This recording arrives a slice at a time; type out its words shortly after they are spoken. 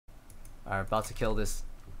Alright, about to kill this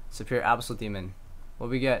Superior Absolute Demon. What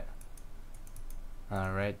we get?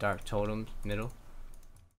 Alright, Dark Totem, middle.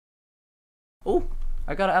 Oh,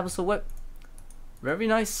 I got an Absolute Whip. Very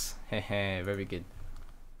nice. Hehe, very good.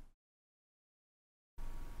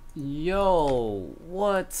 Yo,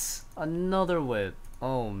 what? Another whip.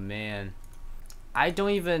 Oh man. I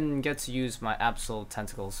don't even get to use my Absolute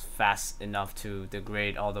Tentacles fast enough to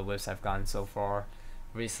degrade all the whips I've gotten so far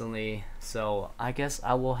recently. So I guess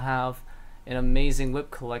I will have an amazing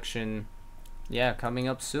whip collection, yeah, coming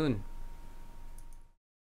up soon.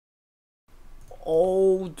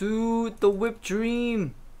 Oh dude, the whip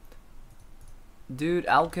dream. Dude,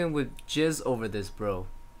 Alkin would jizz over this, bro.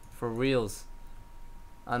 For reals.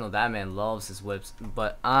 I know that man loves his whips,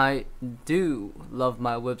 but I do love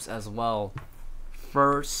my whips as well.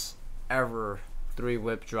 First ever 3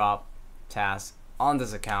 whip drop task on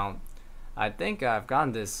this account. I think I've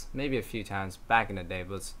gotten this maybe a few times back in the day,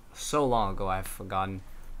 but it's so long ago I've forgotten.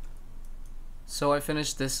 So I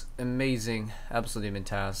finished this amazing Absolute Demon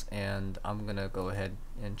task, and I'm gonna go ahead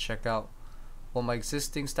and check out what my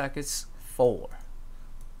existing stack is for.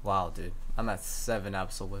 Wow, dude, I'm at 7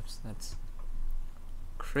 Absolute Whips. That's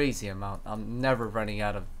crazy amount. I'm never running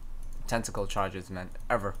out of tentacle charges, man,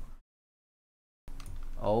 ever.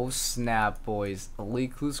 Oh snap, boys!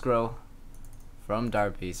 Elite Clue Scroll from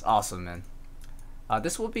Dark Beast. Awesome, man.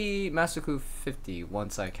 This will be Master Clue 50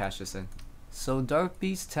 once I cash this in. So Dark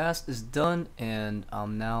Beast task is done, and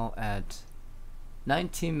I'm now at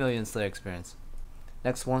 19 million Slayer experience.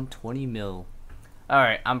 Next one, 20 mil.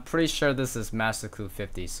 Alright, I'm pretty sure this is Master Clue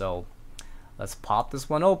 50, so let's pop this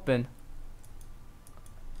one open.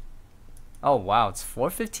 Oh wow, it's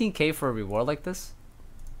 415k for a reward like this?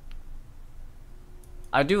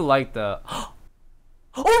 I do like the... Oh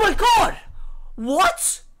my god!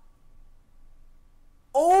 What?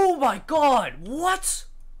 Oh my god, what?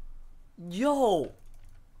 Yo!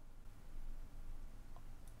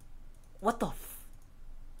 What the f...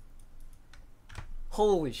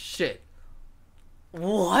 Holy shit.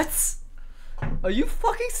 What? Are you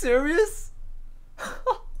fucking serious?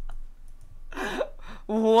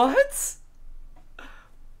 What?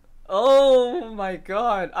 Oh my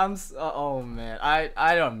god, oh man, I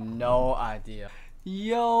have no idea.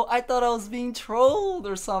 Yo, I thought I was being trolled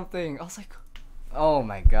or something. I was like, oh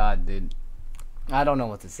my god, dude. I don't know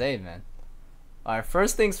what to say, man. Alright,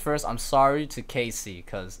 first things first, I'm sorry to KC,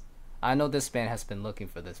 because I know this man has been looking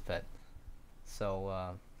for this pet.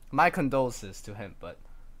 So, my condolences to him, but...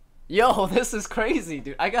 Yo, this is crazy,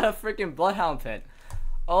 dude. I got a freaking Bloodhound pet.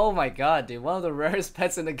 Oh my god, dude. One of the rarest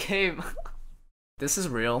pets in the game. This is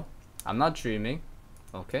real. I'm not dreaming.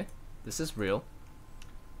 Okay, this is real.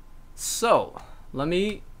 So, let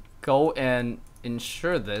me go and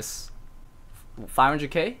insure this.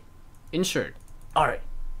 500k? Insured. Alright.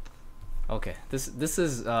 Okay, this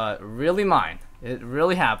is really mine. It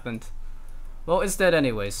really happened. Well, it's dead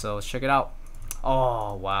anyway, so let's check it out.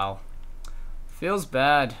 Oh, wow. Feels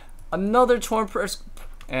bad. Another torn purse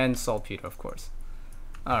and saltpeter, of course.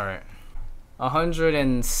 Alright.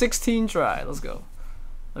 116 try. Let's go.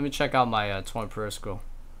 Let me check out my torn purse scroll.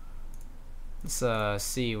 Let's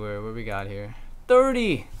see where we got here.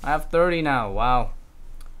 30! I have 30 now. Wow.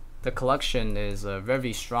 The collection is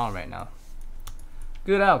very strong right now.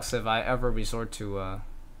 Good Alks if I ever resort to,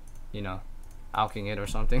 you know, alking it or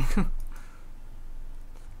something.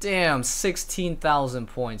 Damn, 16,000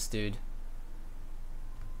 points, dude.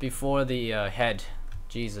 Before the head.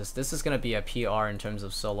 Jesus, this is gonna be a PR in terms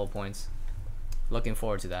of solo points. Looking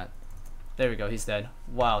forward to that. There we go, he's dead.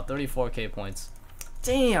 Wow, 34k points.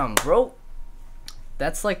 Damn, bro.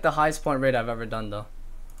 That's like the highest point raid I've ever done, though.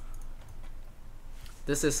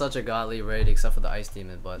 This is such a godly raid, except for the Ice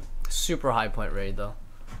Demon, but super high point raid, though.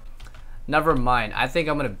 Never mind, I think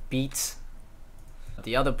I'm gonna beat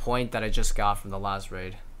the other point that I just got from the last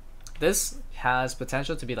raid. This has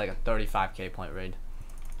potential to be like a 35k point raid.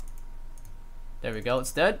 There we go,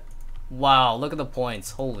 it's dead. Wow, look at the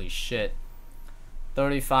points. Holy shit.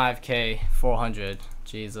 35k, 400.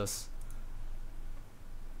 Jesus.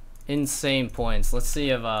 Insane points. Let's see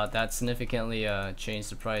if that significantly changed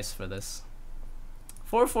the price for this.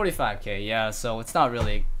 445k, yeah, so it's not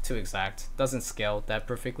really too exact. Doesn't scale that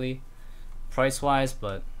perfectly price-wise,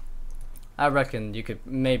 but I reckon you could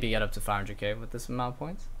maybe get up to 500k with this amount of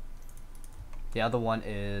points. The other one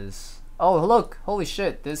is... Oh, look! Holy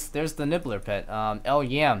shit, there's the Nibbler pet. El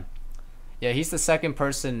Yam. Yeah, he's the second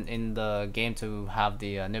person in the game to have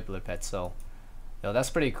the Nibbler pet, so... Yo, that's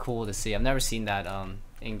pretty cool to see. I've never seen that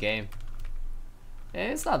in-game.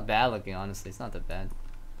 It's not bad looking, honestly. It's not that bad.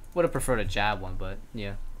 Would have preferred a jab one, but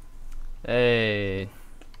yeah. Hey.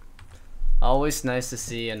 Always nice to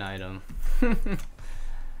see an item.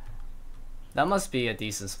 That must be a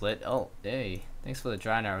decent split. Oh, hey, thanks for the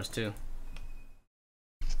drying arrows too.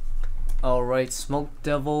 Alright, Smoke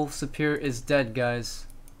Devil Superior is dead, guys.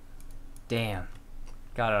 Damn.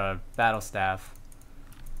 Got a battle staff.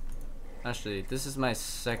 Actually, this is my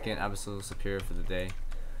second Absolute Superior for the day.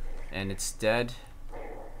 And it's dead.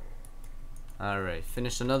 Alright,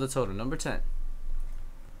 finished another totem, number 10.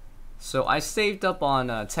 So I saved up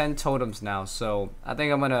on 10 totems now, so I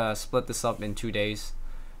think I'm gonna split this up in 2 days.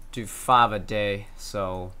 Do 5 a day,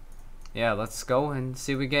 so yeah, let's go and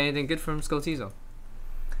see if we get anything good from Skotizo.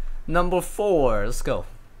 Number 4, let's go.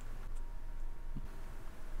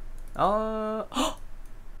 Oh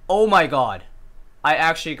my god, I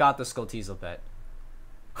actually got the Skotizo pet.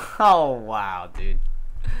 Oh wow, dude,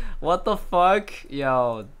 what the fuck?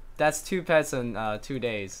 Yo, that's 2 pets in 2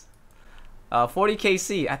 days. 40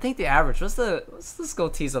 KC. I think the average. What's the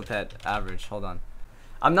Skotizo pet average? Hold on.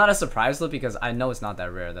 I'm not as surprised though because I know it's not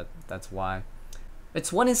that rare. That's why.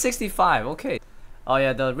 It's 1 in 65. Okay. Oh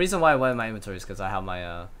yeah. The reason why I went in my inventory is because I have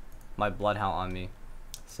my my Bloodhound on me.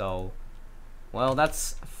 So, well,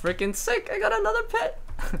 that's freaking sick. I got another pet.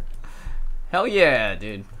 Hell yeah,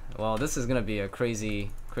 dude. Well, this is gonna be a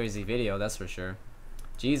crazy video. That's for sure.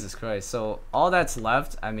 Jesus Christ. So all that's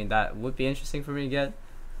left. I mean, that would be interesting for me to get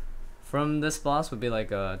from this boss would be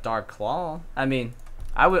like a Dark Claw. I mean,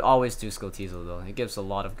 I would always do Skotizo though. It gives a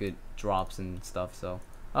lot of good drops and stuff. So,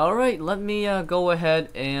 all right, let me go ahead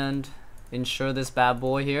and insure this bad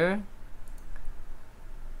boy here.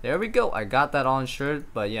 There we go. I got that all insured.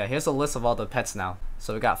 But yeah, here's a list of all the pets now.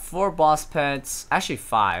 So we got 4 boss pets, actually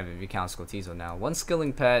 5 if you count Skotizo now. 1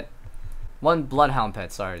 skilling pet, 1 bloodhound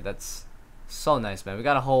pet. Sorry, that's so nice, man. We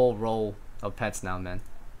got a whole row of pets now, man.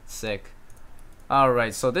 Sick.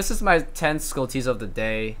 Alright, so this is my 10th Skotizo of the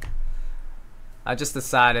day. I just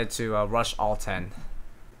decided to rush all 10.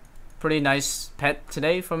 Pretty nice pet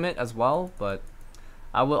today from it as well, but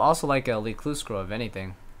I would also like a Lecluscro if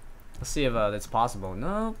anything. Let's see if that's possible.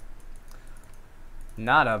 No,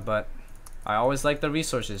 nada, but I always like the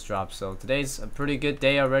resources drop, so today's a pretty good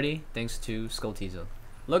day already, thanks to Skotizo.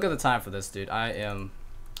 Look at the time for this, dude. I am...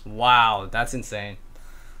 Wow, that's insane.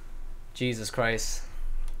 Jesus Christ.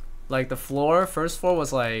 Like the first floor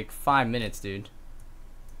was like 5 minutes, dude.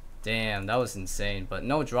 Damn, that was insane. But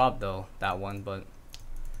no drop though, that one. But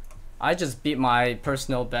I just beat my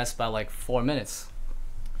personal best by like 4 minutes.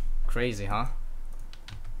 Crazy, huh?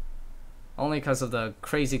 Only because of the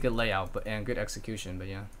crazy good layout and good execution, but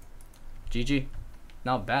yeah. GG.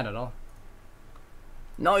 Not bad at all.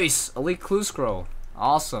 Nice! Elite Clue Scroll.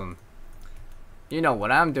 Awesome. You know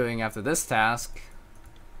what I'm doing after this task.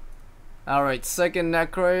 Alright, second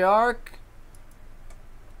Necroarch.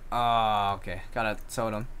 Okay. Got a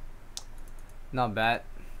totem. Not bad.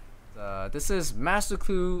 This is Master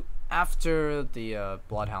Clue after the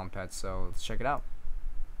Bloodhound pet, so let's check it out.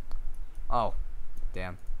 Oh,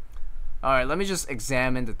 damn. Alright, let me just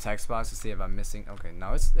examine the text box to see if I'm missing. Okay,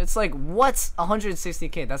 no, it's like, what?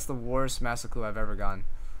 160k. That's the worst Master Clue I've ever gotten.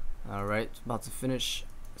 Alright, about to finish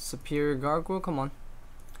Superior Gargoyle. Come on.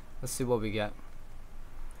 Let's see what we get.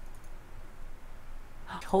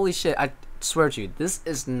 Holy shit, I swear to you, this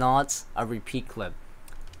is not a repeat clip.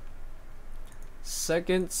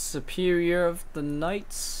 Second Superior of the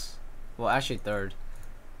Night. Well, actually third.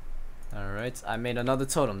 Alright, I made another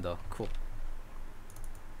totem though. Cool.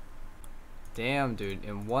 Damn, dude.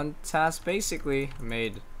 In one task, basically,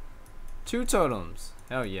 made 2 totems.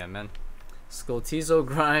 Hell yeah, man. Skotizo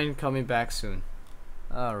grind coming back soon.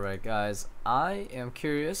 Alright, guys. I am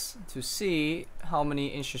curious to see how many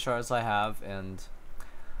instant shards I have, and...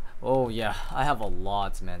 oh, yeah. I have a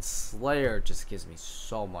lot, man. Slayer just gives me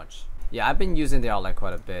so much. Yeah, I've been using the outlet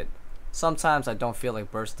quite a bit. Sometimes I don't feel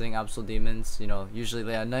like bursting Absolute Demons. You know, usually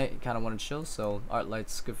late at night, you kind of want to chill, so Art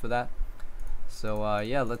Light's good for that. So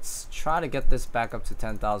yeah, let's try to get this back up to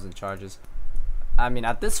 10,000 charges. I mean,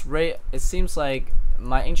 at this rate, it seems like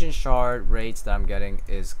my ancient shard rates that I'm getting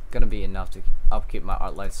is gonna be enough to upkeep my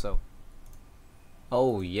Art Light. So,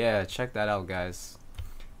 oh yeah, check that out, guys.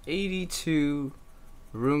 82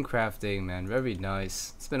 rune crafting, man, very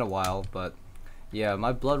nice. It's been a while, but yeah,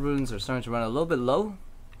 my blood runes are starting to run a little bit low.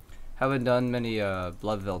 Haven't done many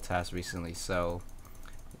Bloodville tasks recently, so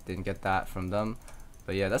didn't get that from them.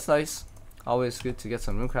 But yeah, that's nice. Always good to get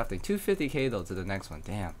some rune crafting. 250k though to the next one.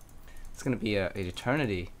 Damn, it's gonna be an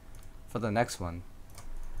eternity for the next one.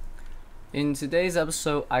 In today's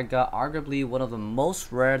episode, I got arguably one of the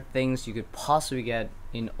most rare things you could possibly get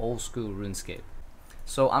in old school RuneScape.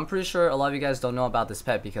 So I'm pretty sure a lot of you guys don't know about this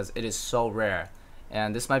pet because it is so rare,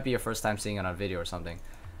 and this might be your first time seeing it on a video or something.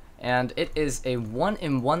 and it is a 1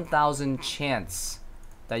 in 1,000 chance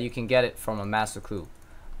that you can get it from a master clue.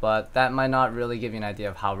 But that might not really give you an idea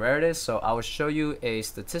of how rare it is, so I will show you a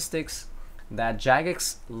statistics that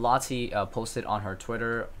Jagex Lottie posted on her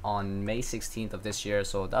Twitter on May 16th of this year,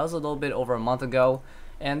 so that was a little bit over a month ago.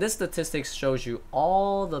 And this statistics shows you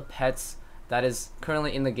all the pets that is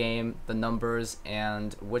currently in the game, the numbers,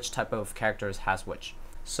 and which type of characters has which.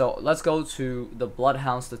 So let's go to the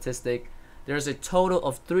Bloodhound statistic. There's a total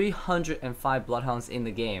of 305 Bloodhounds in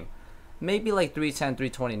the game. Maybe like 310,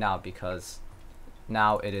 320 now, because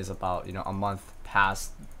now it is about, you know, a month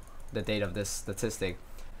past the date of this statistic.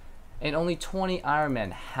 And only 20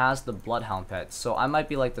 Ironman has the Bloodhound pet. So I might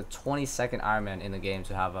be like the 22nd Ironman in the game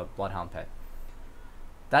to have a Bloodhound pet.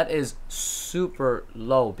 That is super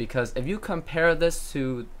low, because if you compare this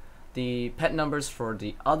to the pet numbers for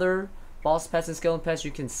the other boss pets and skeleton pets,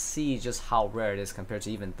 you can see just how rare it is compared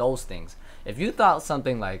to even those things. If you thought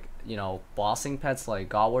something like, you know, bossing pets like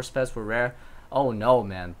God Wars pets were rare, oh no,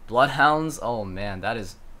 man. Bloodhounds, oh man, that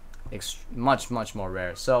is much more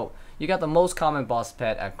rare. So you got the most common boss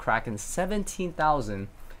pet at Kraken 17,000,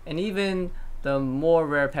 and even the more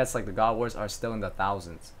rare pets like the God Wars are still in the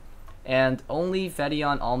thousands. And only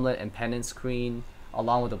Fedion, Omelette, and Penance Queen,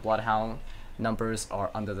 along with the Bloodhound, numbers are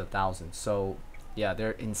under the thousands. So yeah,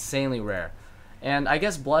 they're insanely rare. And I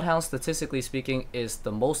guess Bloodhound, statistically speaking, is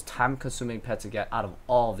the most time-consuming pet to get out of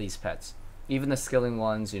all of these pets, even the skilling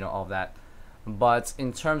ones, you know, all of that. But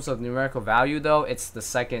in terms of numerical value, though, it's the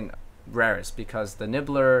second rarest, because the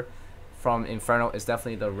Nibbler from Inferno is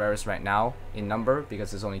definitely the rarest right now in number, because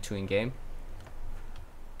there's only 2 in game.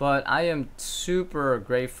 But I am super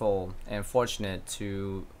grateful and fortunate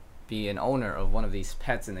to be an owner of one of these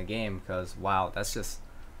pets in the game, because wow, that's just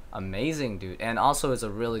amazing, dude. And also it's a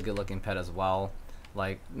really good looking pet as well.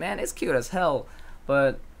 Like, man, it's cute as hell.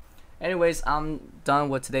 But anyways, I'm done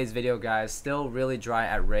with today's video, guys. Still really dry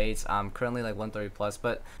at raids. I'm currently like 130 plus,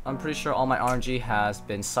 but I'm pretty sure all my RNG has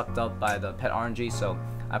been sucked up by the pet RNG, so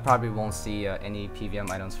I probably won't see any PVM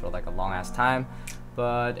items for like a long ass time.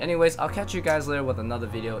 But anyways, I'll catch you guys later with another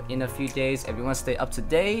video in a few days. If you want to stay up to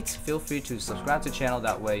date, feel free to subscribe to the channel.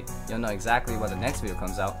 That way you'll know exactly when the next video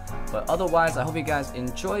comes out. But otherwise, I hope you guys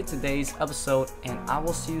enjoyed today's episode, and I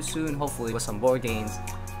will see you soon, hopefully with some more games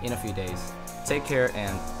in a few days. Take care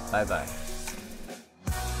and bye bye.